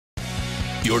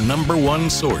your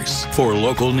 #1 source for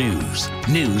local news.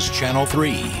 News Channel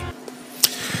 3.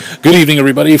 Good evening,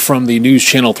 everybody, from the News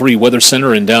Channel 3 Weather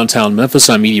Center in downtown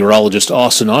Memphis. I'm meteorologist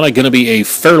Austen Onek. Going to be a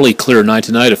fairly clear night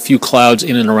tonight. A few clouds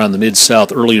in and around the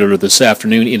Mid-South earlier this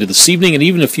afternoon into this evening, and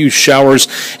even a few showers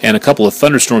and a couple of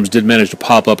thunderstorms did manage to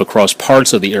pop up across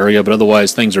parts of the area, but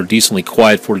otherwise things are decently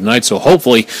quiet for tonight, so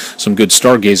hopefully some good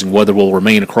stargazing weather will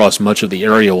remain across much of the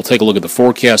area. We'll take a look at the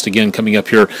forecast again coming up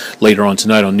here later on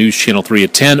tonight on News Channel 3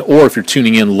 at 10, or if you're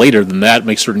tuning in later than that,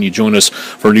 make certain you join us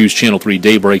for News Channel 3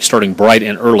 Daybreak starting bright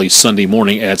and early Sunday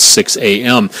morning at 6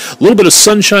 a.m. A little bit of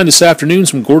sunshine this afternoon,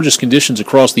 some gorgeous conditions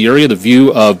across the area. The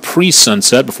view of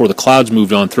pre-sunset before the clouds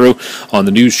moved on through on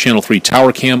the News Channel 3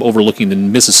 tower cam overlooking the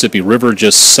Mississippi River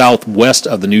just southwest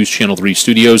of the News Channel 3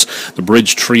 studios. The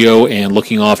bridge trio and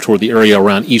looking off toward the area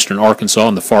around eastern Arkansas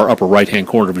in the far upper right-hand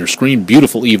corner of your screen.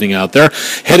 Beautiful evening out there.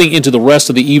 Heading into the rest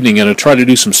of the evening, and to try to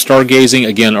do some stargazing.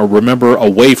 Again, remember,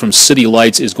 away from city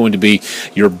lights is going to be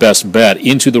your best bet.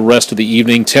 Into the rest of the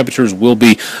evening, temperatures will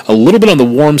be a little bit on the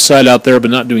warm side out there, but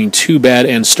not doing too bad,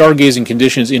 and stargazing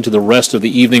conditions into the rest of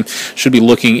the evening should be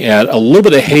looking at a little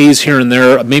bit of haze here and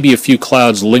there, maybe a few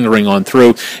clouds lingering on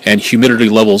through, and humidity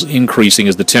levels increasing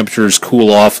as the temperatures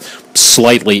cool off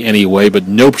slightly anyway, but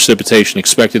no precipitation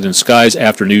expected, in skies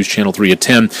after News Channel 3 at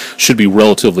 10 should be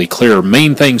relatively clear.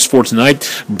 Main things for tonight: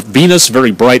 Venus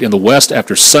very bright in the west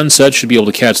after sunset, should be able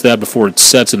to catch that before it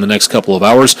sets in the next couple of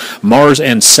hours. Mars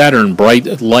and Saturn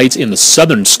bright lights in the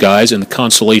southern skies in the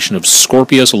constellation of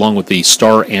Scorpius, along with the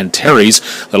star Antares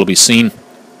that'll be seen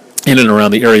in and around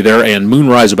the area there, and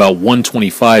moonrise about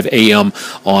 1:25 a.m.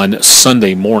 on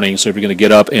Sunday morning. So if you're going to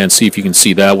get up and see if you can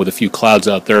see that with a few clouds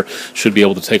out there, should be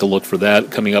able to take a look for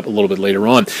that coming up a little bit later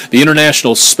on. The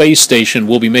International Space Station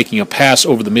will be making a pass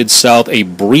over the Mid-South, a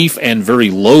brief and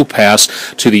very low pass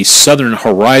to the southern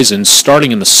horizon,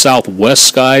 starting in the southwest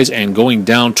skies and going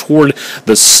down toward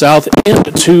the south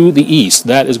end to the east.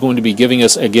 That is going to be giving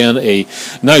us, again, a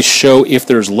nice show if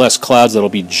there's less clouds. That'll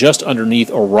be just underneath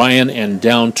Orion and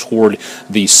down toward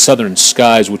the southern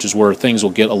skies, which is where things will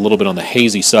get a little bit on the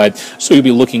hazy side. So you'll be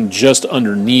looking just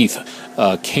underneath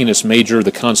Canis Major,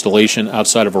 the constellation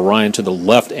outside of Orion, to the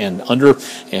left and under,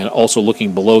 and also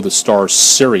looking below the star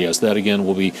Sirius. That again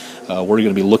will be we're going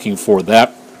to be looking for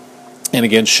that. And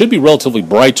again, should be relatively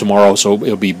bright tomorrow, so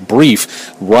it'll be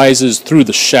brief. Rises through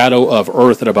the shadow of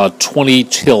Earth at about 20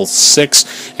 till 6,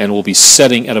 and will be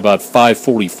setting at about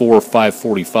 5:44,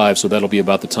 5:45, so that'll be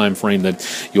about the time frame that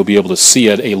you'll be able to see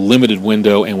it. A limited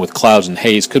window, and with clouds and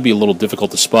haze, could be a little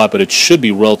difficult to spot, but it should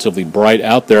be relatively bright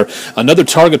out there. Another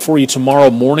target for you tomorrow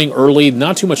morning early,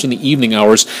 not too much in the evening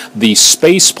hours, the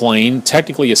space plane,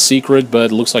 technically a secret,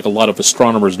 but it looks like a lot of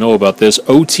astronomers know about this.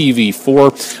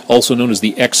 OTV-4, also known as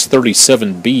the X-37B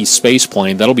space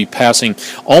plane, that'll be passing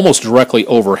almost directly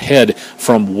overhead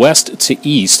from west to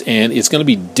east, and it's going to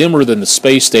be dimmer than the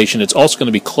space station. It's also going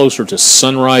to be closer to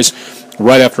sunrise.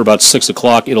 Right after about 6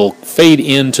 o'clock, it'll fade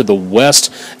into the west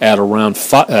at around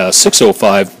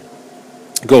 6:05.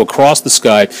 Go across the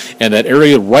sky, and that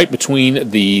area right between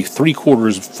the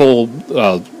three-quarters full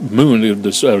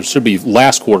moon, should be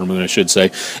last quarter moon, I should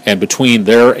say, and between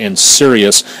there and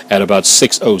Sirius at about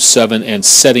 6:07, and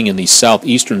setting in the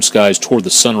southeastern skies toward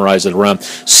the sunrise at around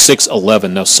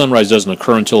 6:11. Now, sunrise doesn't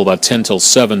occur until about 10 till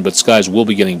 7, but skies will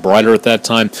be getting brighter at that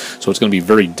time, so it's going to be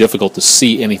very difficult to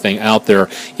see anything out there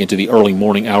into the early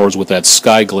morning hours with that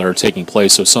sky glare taking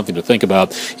place, so something to think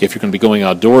about if you're going to be going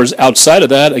outdoors. Outside of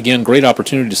that, again, great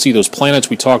opportunity to see those planets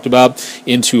we talked about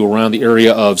into around the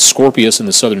area of Scorpius in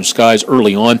the southern skies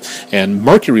early on, and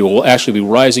Mercury will actually be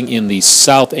rising in the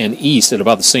south and east at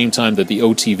about the same time that the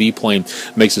OTV plane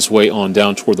makes its way on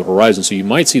down toward the horizon, so you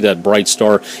might see that bright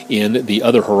star in the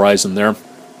other horizon there.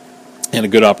 And a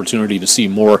good opportunity to see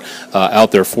more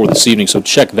out there for this evening. So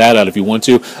check that out if you want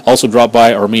to. Also drop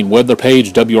by our main weather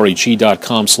page,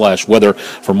 WREG.com/weather,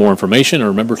 for more information. And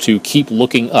remember to keep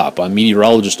looking up. I'm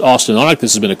meteorologist Austen Onek.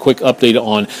 This has been a quick update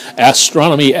on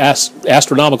astronomy,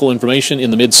 astronomical information in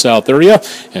the Mid-South area.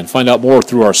 And find out more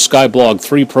through our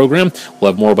SKYBLOG3 program.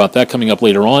 We'll have more about that coming up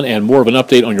later on. And more of an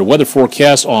update on your weather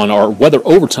forecast on our Weather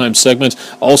Overtime segment.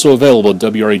 Also available at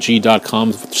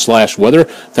WREG.com/weather.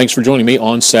 Thanks for joining me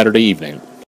on Saturday evening.